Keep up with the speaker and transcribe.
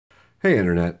Hey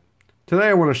Internet. Today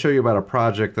I want to show you about a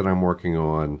project that I'm working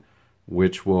on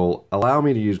which will allow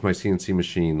me to use my CNC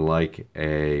machine like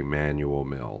a manual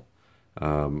mill.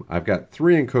 I've got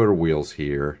three encoder wheels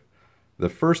here. The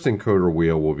first encoder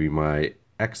wheel will be my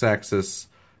x-axis,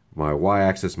 my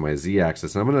y-axis, my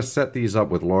z-axis. I'm going to set these up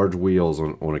with large wheels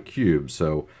on a cube.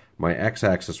 So my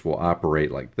x-axis will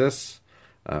operate like this.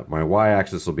 My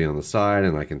y-axis will be on the side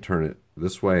and I can turn it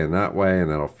this way and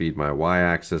that'll feed my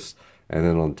y-axis. And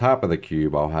then on top of the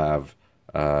cube, I'll have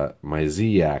my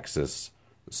z-axis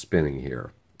spinning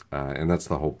here. And that's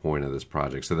the whole point of this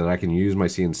project, so that I can use my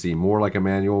CNC more like a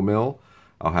manual mill.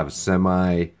 I'll have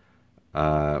semi-automated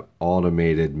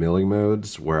milling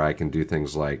modes where I can do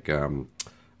things like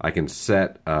I can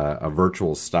set a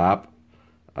virtual stop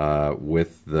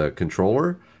with the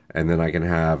controller, and then I can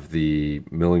have the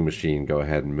milling machine go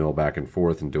ahead and mill back and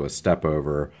forth and do a step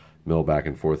over, mill back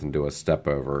and forth and do a step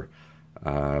over.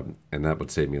 And that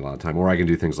would save me a lot of time. Or I can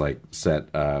do things like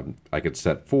I could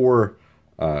set four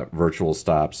virtual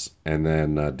stops and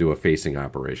then do a facing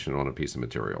operation on a piece of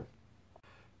material.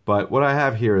 But what I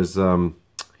have here is,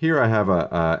 here I have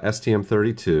a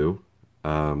STM32,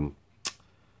 and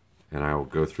I will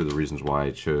go through the reasons why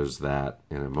I chose that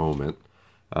in a moment.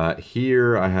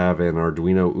 Here I have an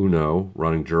Arduino Uno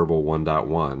running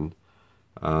GRBL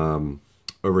 1.1.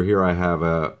 Over here I have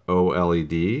a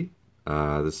OLED.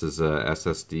 This is a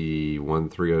SSD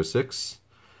 1306.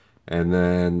 And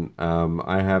then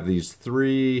I have these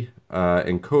three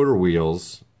encoder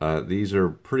wheels. These are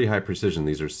pretty high precision.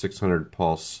 These are 600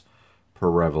 pulse per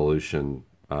revolution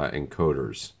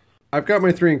encoders. I've got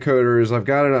my three encoders. I've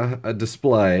got a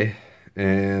display,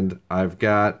 and I've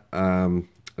got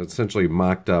essentially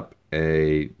mocked up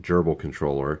a gerbil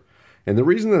controller. And the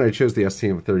reason that I chose the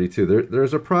STM32,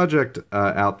 there's a project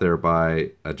out there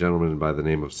by a gentleman by the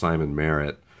name of Simon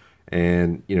Merritt,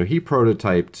 and he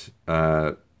prototyped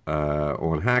on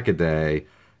Hackaday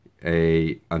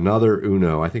another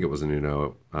Uno. I think it was an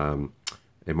Uno.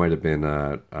 It might have been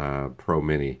a Pro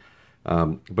Mini,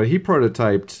 but he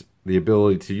prototyped the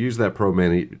ability to use that Pro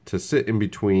Mini to sit in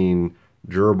between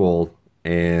gerbil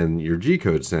and your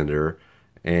G-code sender,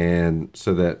 and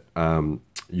so that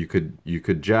you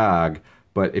could jog,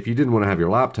 but if you didn't want to have your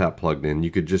laptop plugged in, you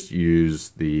could just use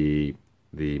the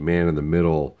man in the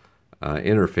middle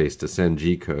interface to send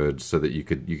G codes, so that you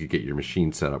could get your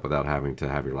machine set up without having to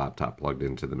have your laptop plugged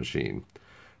into the machine.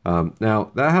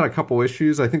 Now that had a couple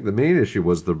issues. I think the main issue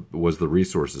was the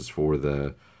resources for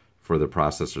the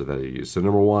processor that I used. So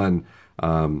number one,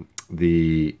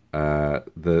 the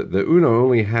Uno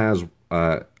only has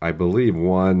I believe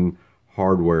one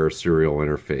hardware serial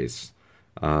interface.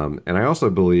 And I also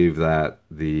believe that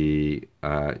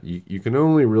you can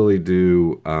only really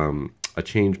do a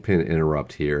change pin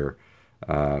interrupt here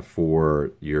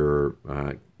for your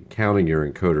counting your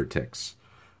encoder ticks.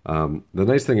 The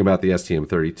nice thing about the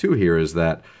STM32 here is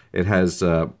that it has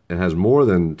more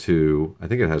than two. I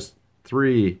think it has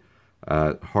three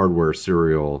hardware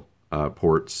serial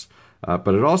ports,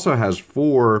 but it also has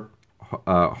four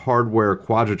hardware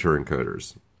quadrature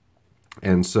encoders,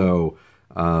 and so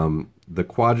the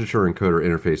quadrature encoder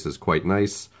interface is quite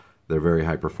nice. They're very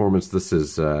high performance. This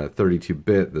is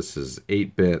 32-bit. This is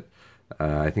 8-bit.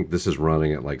 I think this is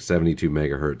running at like 72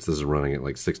 megahertz. This is running at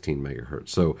like 16 megahertz.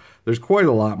 So there's quite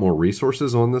a lot more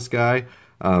resources on this guy.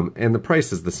 And the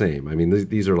price is the same. I mean,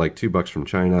 these are like $2 from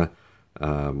China,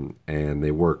 and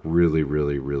they work really,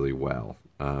 really, really well.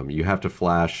 You have to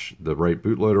flash the right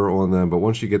bootloader on them, but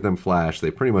once you get them flashed,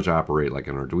 they pretty much operate like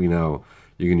an Arduino.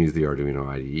 You can use the Arduino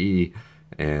IDE.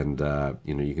 And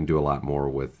you can do a lot more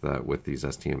with these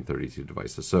STM32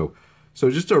 devices. So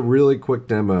just a really quick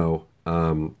demo.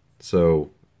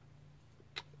 So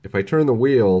if I turn the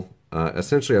wheel,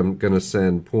 essentially I'm going to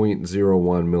send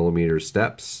 0.01 millimeter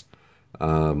steps,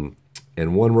 and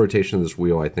one rotation of this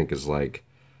wheel I think is like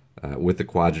with the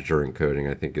quadrature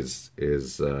encoding I think is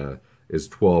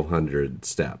 1,200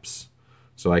 steps.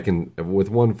 So I can, with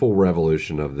one full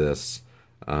revolution of this,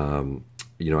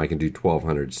 I can do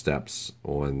 1,200 steps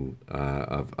on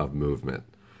of movement.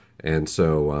 And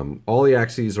so all the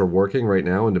axes are working right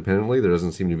now independently. There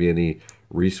doesn't seem to be any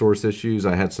resource issues.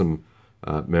 I had some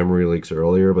memory leaks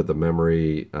earlier, but the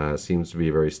memory seems to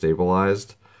be very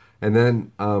stabilized. And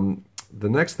then the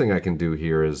next thing I can do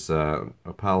here is,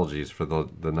 apologies for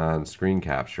the non-screen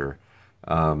capture,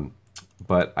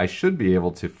 but I should be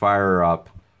able to fire up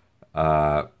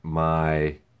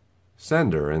my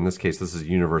sender. In this case, this is a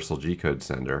universal G-code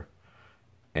sender,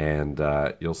 and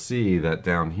you'll see that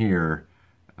down here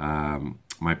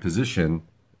my position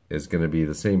is going to be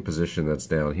the same position that's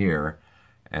down here,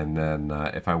 And then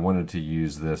if I wanted to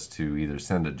use this to either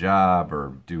send a job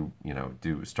or do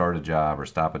start a job or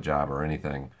stop a job or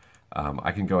anything,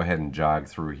 I can go ahead and jog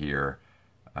through here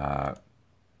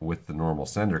with the normal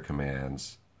sender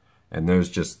commands, and those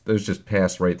just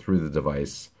pass right through the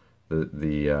device.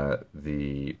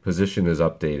 The position is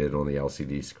updated on the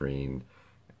LCD screen,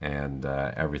 and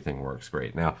everything works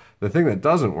great. Now, the thing that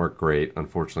doesn't work great,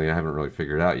 unfortunately, I haven't really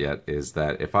figured out yet, is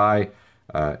that if I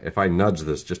nudge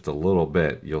this just a little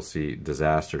bit, you'll see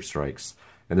disaster strikes,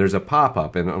 and there's a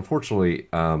pop-up. And unfortunately,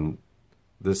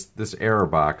 this error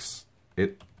box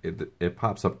it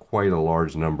pops up quite a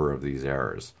large number of these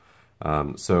errors.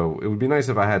 So it would be nice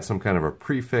if I had some kind of a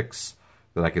prefix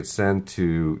that I could send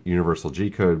to Universal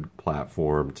G-Code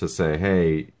platform to say,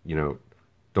 hey,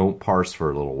 don't parse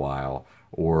for a little while,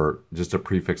 or just a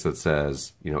prefix that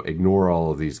says, ignore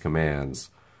all of these commands.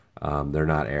 They're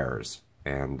not errors.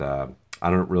 And I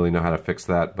don't really know how to fix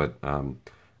that, but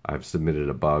I've submitted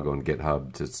a bug on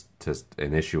GitHub to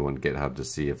an issue on GitHub to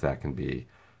see if that can be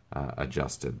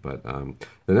adjusted. But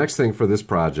the next thing for this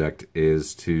project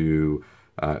is to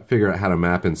figure out how to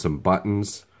map in some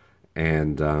buttons.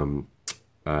 And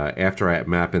after I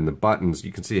map in the buttons,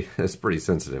 you can see it's pretty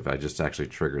sensitive. I just actually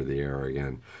triggered the error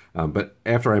again. But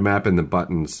after I map in the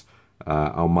buttons,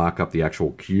 I'll mock up the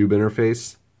actual cube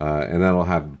interface, and that'll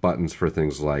have buttons for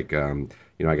things like, I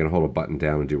can hold a button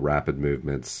down and do rapid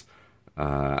movements.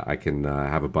 I can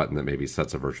have a button that maybe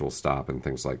sets a virtual stop and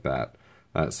things like that.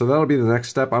 So that'll be the next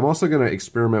step. I'm also going to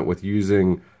experiment with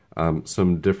using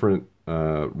some different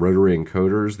rotary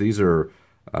encoders. These are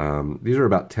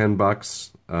about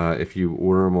 $10 if you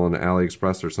order them on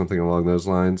AliExpress or something along those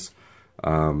lines.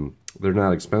 They're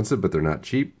not expensive, but they're not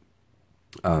cheap.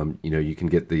 You can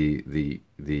get you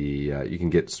can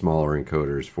get smaller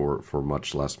encoders for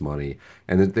much less money,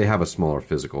 and they have a smaller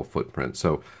physical footprint.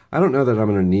 So I don't know that I'm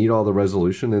going to need all the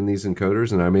resolution in these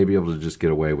encoders, and I may be able to just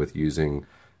get away with using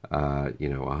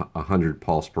 100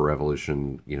 pulse per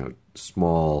revolution,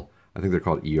 small. I think they're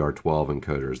called ER12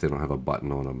 encoders. They don't have a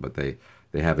button on them, but they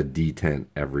have a detent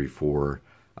every 4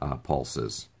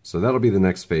 pulses. So that'll be the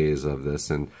next phase of this.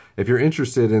 And if you're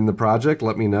interested in the project,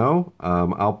 let me know.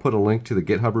 I'll put a link to the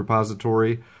GitHub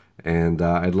repository, and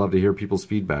I'd love to hear people's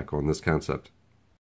feedback on this concept.